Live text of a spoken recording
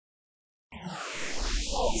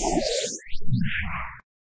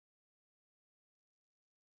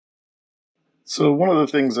So one of the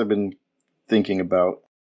things I've been thinking about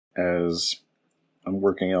as I'm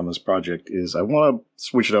working on this project is I want to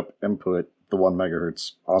switch it up and put the 1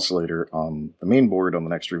 megahertz oscillator on the main board on the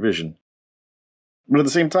next revision. But at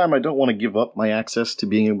the same time, I don't want to give up my access to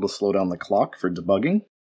being able to slow down the clock for debugging.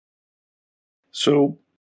 So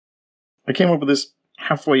I came up with this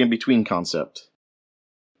halfway in between concept.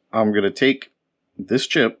 I'm going to take this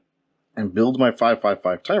chip and build my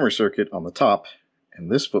 555 timer circuit on the top,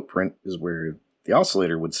 and this footprint is where the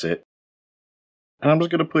oscillator would sit. And I'm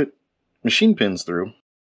just going to put machine pins through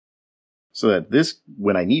so that this,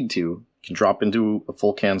 when I need to, can drop into a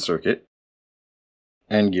full can circuit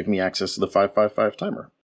and give me access to the 555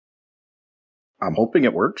 timer. I'm hoping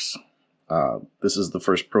it works. This is the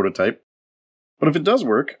first prototype. But if it does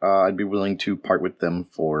work, I'd be willing to part with them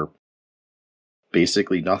for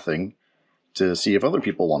basically nothing to see if other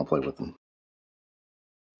people want to play with them.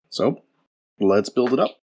 So, let's build it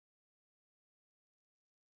up.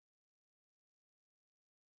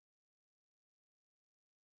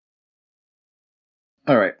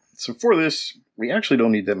 Alright, so for this, we actually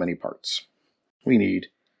don't need that many parts. We need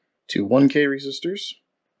 2 1K resistors,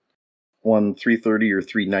 one 330 or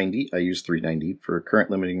 390, I use 390 for current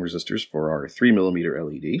limiting resistors for our 3mm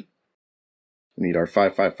LED. We need our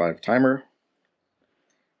 555 timer,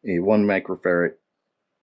 a 1 microfarad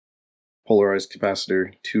polarized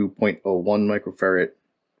capacitor, 2.01 microfarad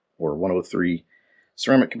or 103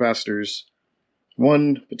 ceramic capacitors,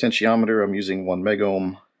 1 potentiometer, I'm using 1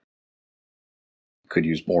 megohm. Could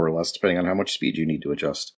use more or less depending on how much speed you need to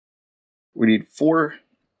adjust. We need 4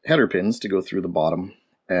 header pins to go through the bottom,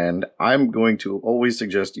 and I'm going to always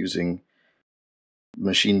suggest using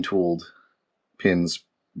machine tooled pins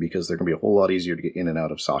because they're going to be a whole lot easier to get in and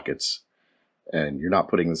out of sockets, and you're not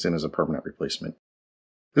putting this in as a permanent replacement.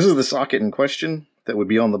 This is the socket in question that would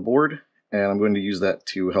be on the board, and I'm going to use that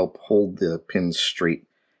to help hold the pins straight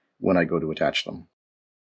when I go to attach them.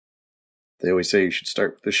 They always say you should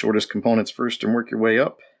start with the shortest components first and work your way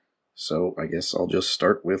up, so I guess I'll just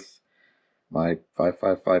start with my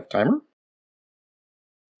 555 timer.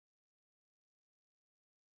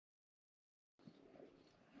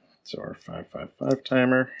 So our 555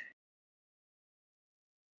 timer.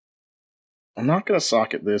 I'm not going to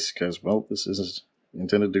socket this because, well, this is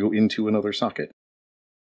intended to go into another socket.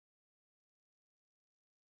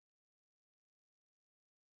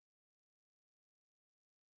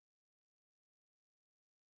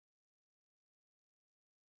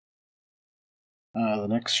 The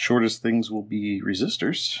next shortest things will be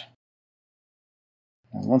resistors.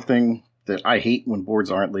 And one thing that I hate when boards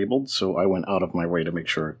aren't labeled, so I went out of my way to make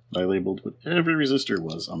sure that I labeled what every resistor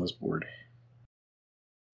was on this board.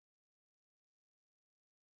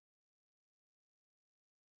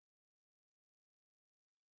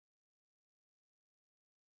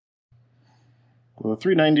 Well, a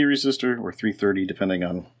 390 resistor, or 330 depending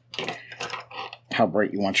on how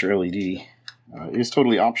bright you want your LED, is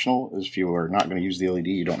totally optional. If you are not going to use the LED,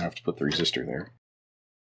 you don't have to put the resistor there.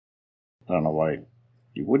 I don't know why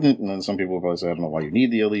you wouldn't, and then some people will probably say, I don't know why you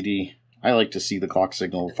need the LED. I like to see the clock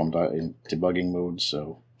signal from in debugging mode,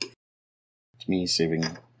 so to me, seeing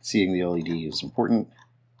the LED is important.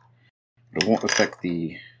 But it won't affect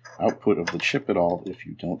the output of the chip at all if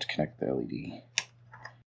you don't connect the LED.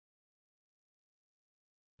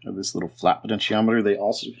 This little flat potentiometer,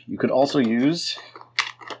 you could also use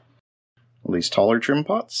these taller trim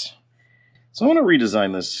pots. So I want to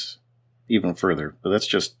redesign this even further, but that's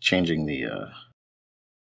just changing the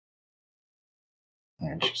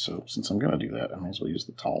edge. So since I'm going to do that, I might as well use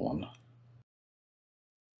the tall one.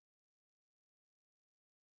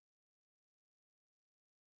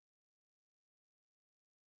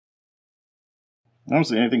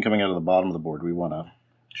 Obviously, anything coming out of the bottom of the board, we want to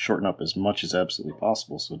shorten up as much as absolutely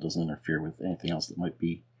possible so it doesn't interfere with anything else that might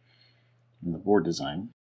be in the board design.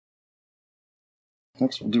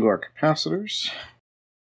 Next, we'll do our capacitors.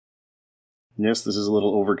 Yes, this is a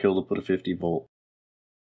little overkill to put a 50 volt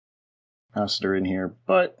capacitor in here,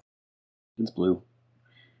 but it's blue.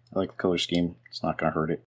 I like the color scheme. It's not going to hurt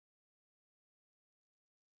it.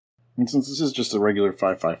 And since this is just a regular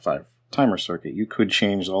 555 timer circuit, you could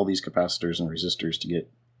change all these capacitors and resistors to get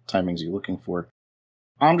timings you're looking for.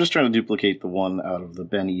 I'm just trying to duplicate the one out of the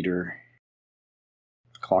Ben Eater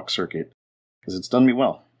clock circuit because it's done me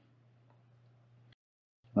well.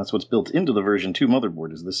 That's what's built into the version 2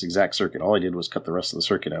 motherboard, is this exact circuit. All I did was cut the rest of the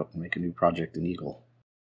circuit out and make a new project in Eagle.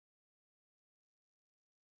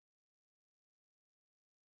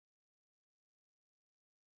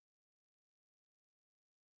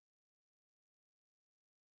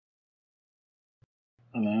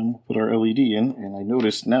 And then we'll put our LED in, and I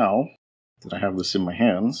notice now that I have this in my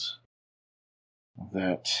hands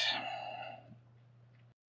that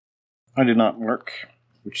I did not mark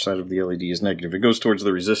which side of the LED is negative. It goes towards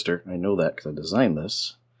the resistor. I know that because I designed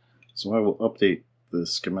this. So I will update the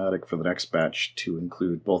schematic for the next batch to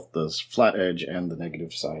include both the flat edge and the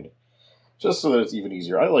negative side, just so that it's even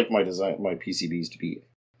easier. I like my PCBs to be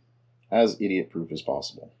as idiot-proof as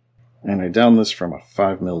possible. And I down this from a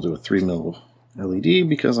 5mm to a 3mm LED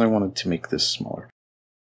because I wanted to make this smaller.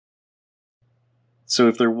 So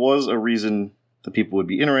if there was a reason that people would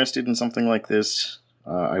be interested in something like this,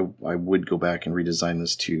 I would go back and redesign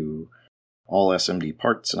this to all SMD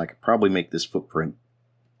parts, and I could probably make this footprint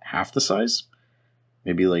half the size.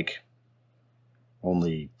 Maybe like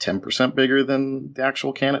only 10% bigger than the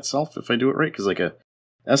actual can itself if I do it right, because like a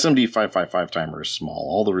SMD 555 timer is small.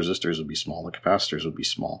 All the resistors would be small, the capacitors would be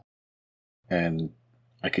small. And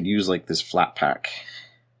I could use like this flat pack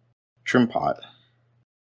trim pot.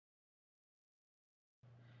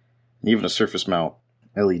 And even a surface mount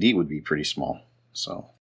LED would be pretty small. So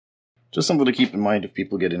just something to keep in mind if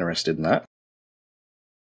people get interested in that.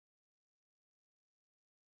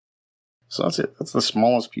 So that's it. That's the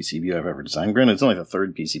smallest PCB I've ever designed. Granted, it's only the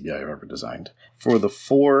third PCB I've ever designed. For the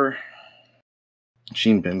 4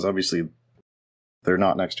 machine pins, obviously they're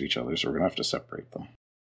not next to each other, so we're going to have to separate them.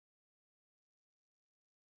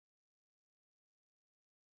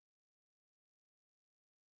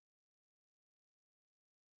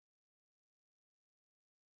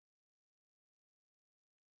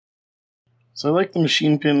 So I like the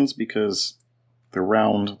machine pins because they're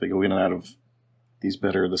round, they go in and out of these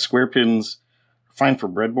better. The square pins are fine for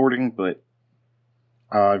breadboarding, but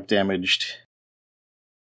I've damaged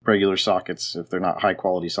regular sockets. If they're not high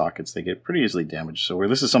quality sockets, they get pretty easily damaged. So where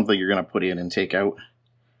this is something you're going to put in and take out,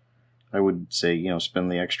 I would say,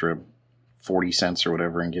 spend the extra 40 cents or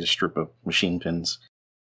whatever and get a strip of machine pins.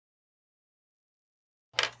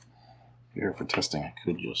 Here for testing, I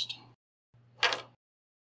could just...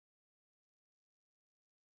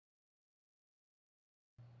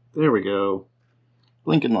 There we go.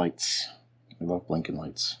 Blinking lights. I love blinking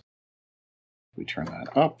lights. We turn that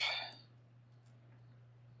up.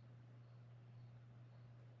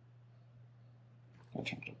 I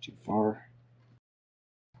jumped up too far.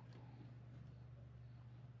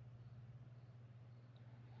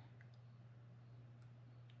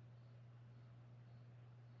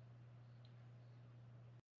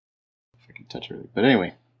 If I can touch everything. But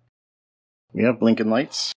anyway, we have blinking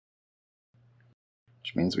lights,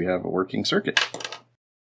 which means we have a working circuit.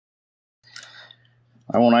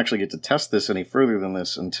 I won't actually get to test this any further than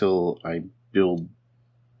this until I build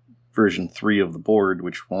version 3 of the board,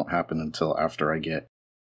 which won't happen until after I get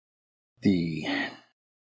the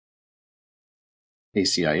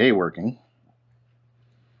ACIA working.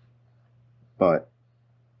 But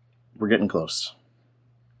we're getting close.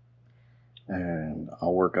 And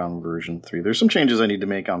I'll work on version 3. There's some changes I need to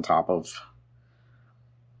make on top of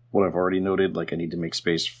what I've already noted, like I need to make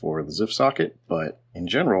space for the ZIF socket, but in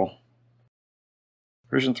general,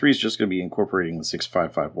 version 3 is just going to be incorporating the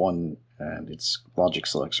 6551 and its logic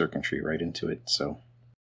select circuitry right into it. So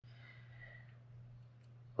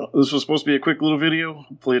this was supposed to be a quick little video.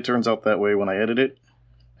 Hopefully it turns out that way when I edit it.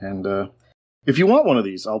 And if you want one of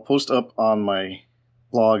these, I'll post up on my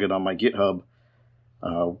blog and on my GitHub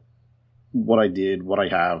what I did, what I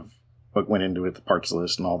have, what went into it, the parts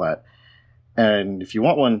list and all that. And if you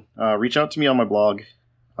want one, reach out to me on my blog,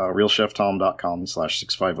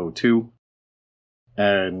 realcheftom.com/6502.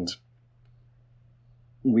 And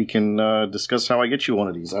we can discuss how I get you one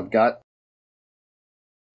of these. I've got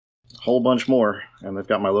a whole bunch more, and they've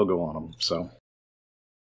got my logo on them. So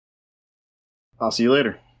I'll see you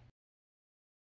later.